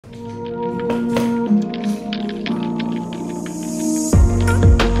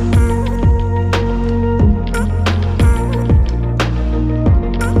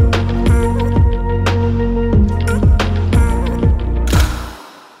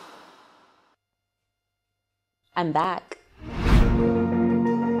I'm back.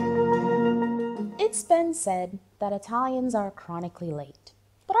 It's been said that Italians are chronically late.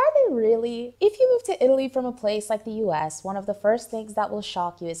 But are they really? If you move to Italy from a place like the US, one of the first things that will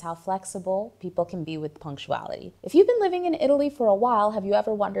shock you is how flexible people can be with punctuality. If you've been living in Italy for a while, have you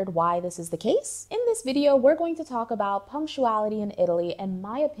ever wondered why this is the case? In this video, we're going to talk about punctuality in Italy and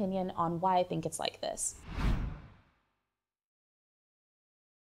my opinion on why I think it's like this.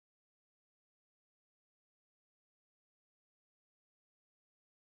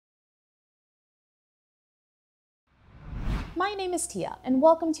 My name is Tia, and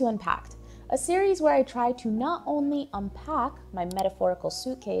welcome to Unpacked, a series where I try to not only unpack my metaphorical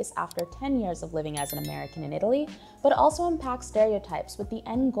suitcase after 10 years of living as an American in Italy, but also unpack stereotypes with the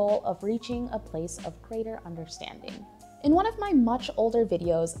end goal of reaching a place of greater understanding. In one of my much older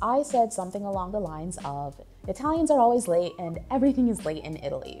videos, I said something along the lines of, Italians are always late and everything is late in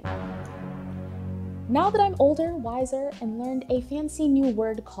Italy. Now that I'm older, wiser, and learned a fancy new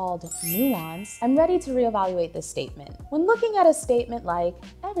word called nuance, I'm ready to reevaluate this statement. When looking at a statement like,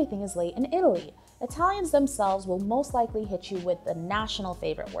 everything is late in Italy, Italians themselves will most likely hit you with the national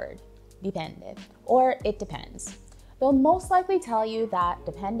favorite word, dipende, or it depends. They'll most likely tell you that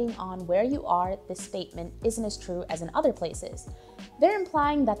depending on where you are, this statement isn't as true as in other places. They're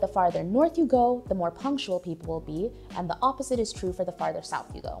implying that the farther north you go, the more punctual people will be, and the opposite is true for the farther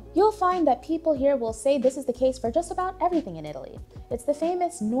south you go. You'll find that people here will say this is the case for just about everything in Italy. It's the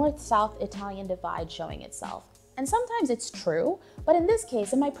famous north-south Italian divide showing itself. And sometimes it's true, but in this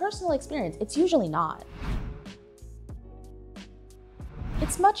case, in my personal experience, it's usually not.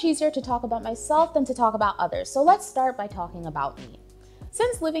 It's much easier to talk about myself than to talk about others, so let's start by talking about me.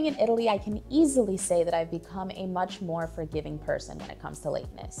 Since living in Italy, I can easily say that I've become a much more forgiving person when it comes to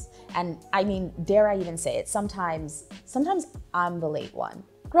lateness. And I mean, dare I even say it, sometimes I'm the late one.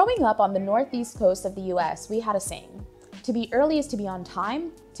 Growing up on the northeast coast of the US, we had a saying, to be early is to be on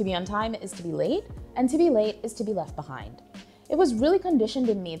time is to be late, and to be late is to be left behind. It was really conditioned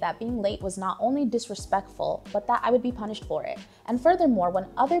in me that being late was not only disrespectful, but that I would be punished for it. And furthermore, when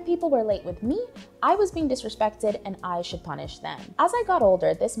other people were late with me, I was being disrespected and I should punish them. As I got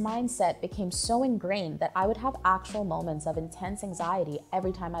older, this mindset became so ingrained that I would have actual moments of intense anxiety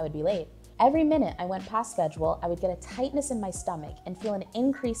every time I would be late. Every minute I went past schedule, I would get a tightness in my stomach and feel an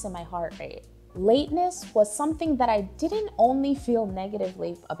increase in my heart rate. Lateness was something that I didn't only feel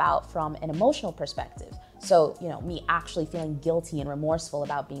negatively about from an emotional perspective. So, me actually feeling guilty and remorseful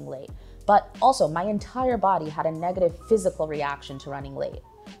about being late. But also, my entire body had a negative physical reaction to running late.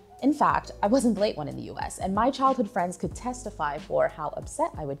 In fact, I wasn't the late one in the US, and my childhood friends could testify for how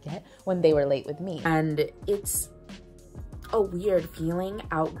upset I would get when they were late with me. And it's a weird feeling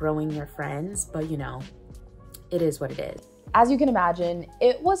outgrowing your friends, but it is what it is. As you can imagine,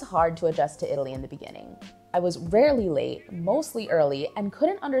 it was hard to adjust to Italy in the beginning. I was rarely late, mostly early, and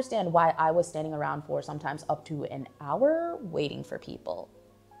couldn't understand why I was standing around for sometimes up to an hour waiting for people.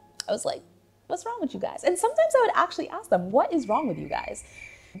 I was like, what's wrong with you guys? And sometimes I would actually ask them, what is wrong with you guys?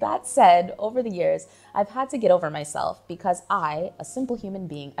 That said, over the years, I've had to get over myself because I, a simple human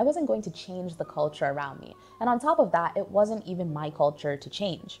being, I wasn't going to change the culture around me. And on top of that, it wasn't even my culture to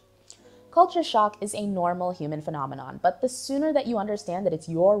change. Culture shock is a normal human phenomenon, but the sooner that you understand that it's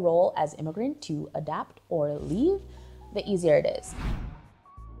your role as immigrant to adapt or leave, the easier it is.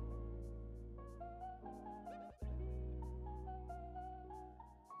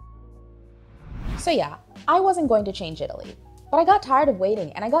 So yeah, I wasn't going to change Italy, but I got tired of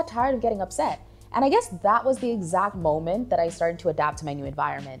waiting and I got tired of getting upset. And I guess that was the exact moment that I started to adapt to my new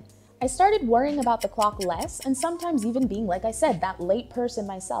environment. I started worrying about the clock less and sometimes even being, like I said, that late person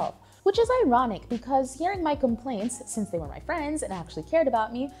myself. Which is ironic because hearing my complaints, since they were my friends and actually cared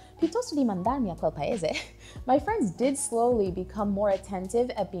about me, piuttosto di mandarmi a quel paese, my friends did slowly become more attentive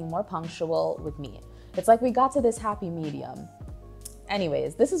at being more punctual with me. It's like we got to this happy medium.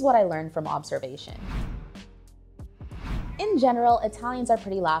 Anyways, this is what I learned from observation. In general, Italians are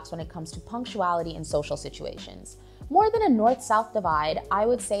pretty lax when it comes to punctuality in social situations. More than a north-south divide, I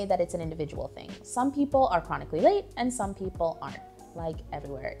would say that it's an individual thing. Some people are chronically late and some people aren't. Like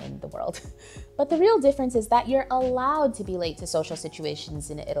everywhere in the world. But the real difference is that you're allowed to be late to social situations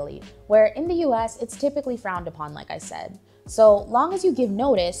in Italy, where in the US, it's typically frowned upon, like I said. So long as you give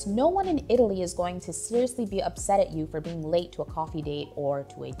notice, no one in Italy is going to seriously be upset at you for being late to a coffee date or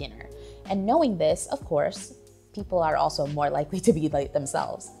to a dinner. And knowing this, of course, people are also more likely to be late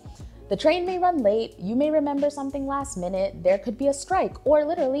themselves. The train may run late, you may remember something last minute, there could be a strike, or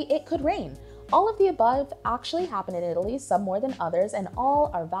literally it could rain. All of the above actually happen in Italy, some more than others, and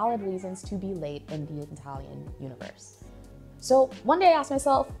all are valid reasons to be late in the Italian universe. So one day I asked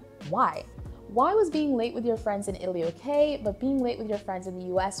myself, why? Why was being late with your friends in Italy okay, but being late with your friends in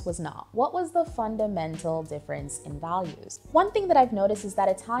the US was not? What was the fundamental difference in values? One thing that I've noticed is that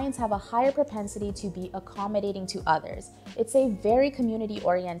Italians have a higher propensity to be accommodating to others. It's a very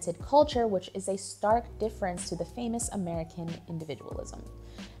community-oriented culture, which is a stark difference to the famous American individualism.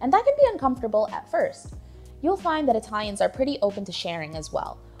 And that can be uncomfortable at first. You'll find that Italians are pretty open to sharing as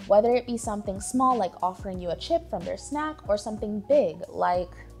well, whether it be something small like offering you a chip from their snack or something big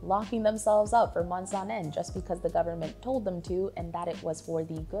like locking themselves up for months on end just because the government told them to and that it was for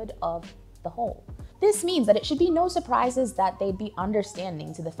the good of the whole. This means that it should be no surprises that they'd be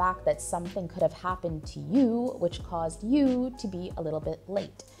understanding to the fact that something could have happened to you which caused you to be a little bit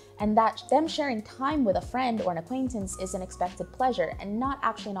late, and that them sharing time with a friend or an acquaintance is an expected pleasure and not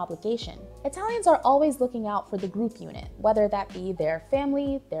actually an obligation. Italians are always looking out for the group unit, whether that be their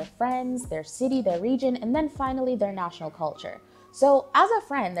family, their friends, their city, their region, and then finally their national culture. So as a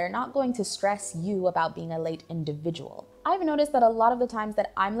friend, they're not going to stress you about being a late individual. I've noticed that a lot of the times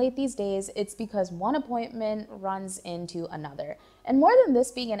that I'm late these days, it's because one appointment runs into another. And more than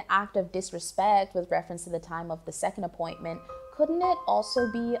this being an act of disrespect with reference to the time of the second appointment, couldn't it also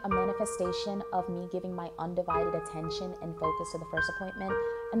be a manifestation of me giving my undivided attention and focus to the first appointment,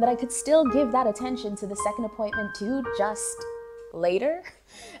 and that I could still give that attention to the second appointment too, just later?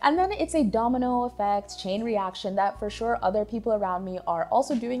 And then it's a domino effect, chain reaction that for sure other people around me are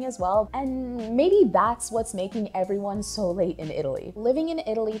also doing as well. And maybe that's what's making everyone so late in Italy. Living in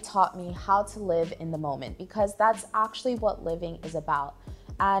Italy taught me how to live in the moment, because that's actually what living is about.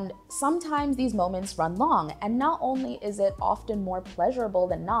 And sometimes these moments run long, and not only is it often more pleasurable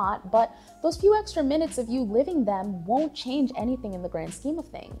than not, but those few extra minutes of you living them won't change anything in the grand scheme of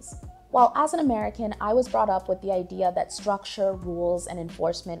things. While as an American, I was brought up with the idea that structure, rules, and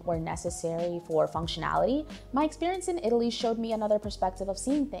enforcement were necessary for functionality, my experience in Italy showed me another perspective of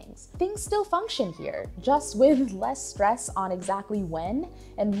seeing things. Things still function here, just with less stress on exactly when,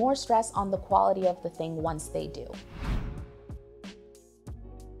 and more stress on the quality of the thing once they do.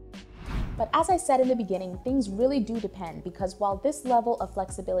 But as I said in the beginning, things really do depend, because while this level of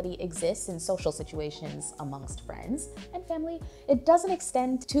flexibility exists in social situations amongst friends and family, it doesn't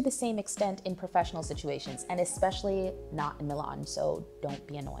extend to the same extent in professional situations, and especially not in Milan, so don't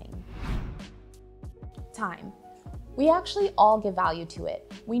be annoying. Time. We actually all give value to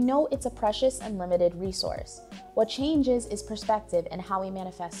it. We know it's a precious and limited resource. What changes is perspective and how we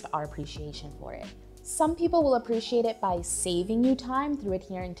manifest our appreciation for it. Some people will appreciate it by saving you time through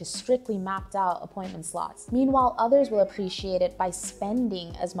adhering to strictly mapped out appointment slots. Meanwhile, others will appreciate it by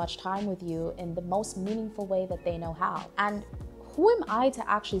spending as much time with you in the most meaningful way that they know how. And who am I to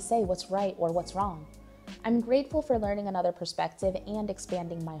actually say what's right or what's wrong? I'm grateful for learning another perspective and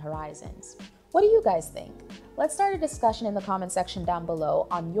expanding my horizons. What do you guys think? Let's start a discussion in the comment section down below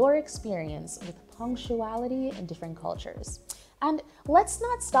on your experience with punctuality in different cultures. And let's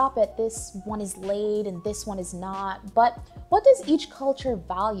not stop at this one is late and this one is not, but what does each culture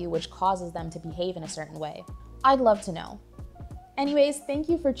value which causes them to behave in a certain way? I'd love to know. Anyways, thank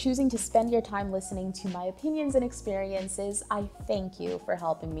you for choosing to spend your time listening to my opinions and experiences. I thank you for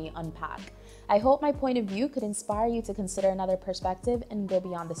helping me unpack. I hope my point of view could inspire you to consider another perspective and go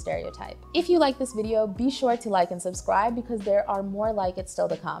beyond the stereotype. If you like this video, be sure to like and subscribe, because there are more like it still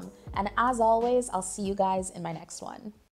to come. And as always, I'll see you guys in my next one.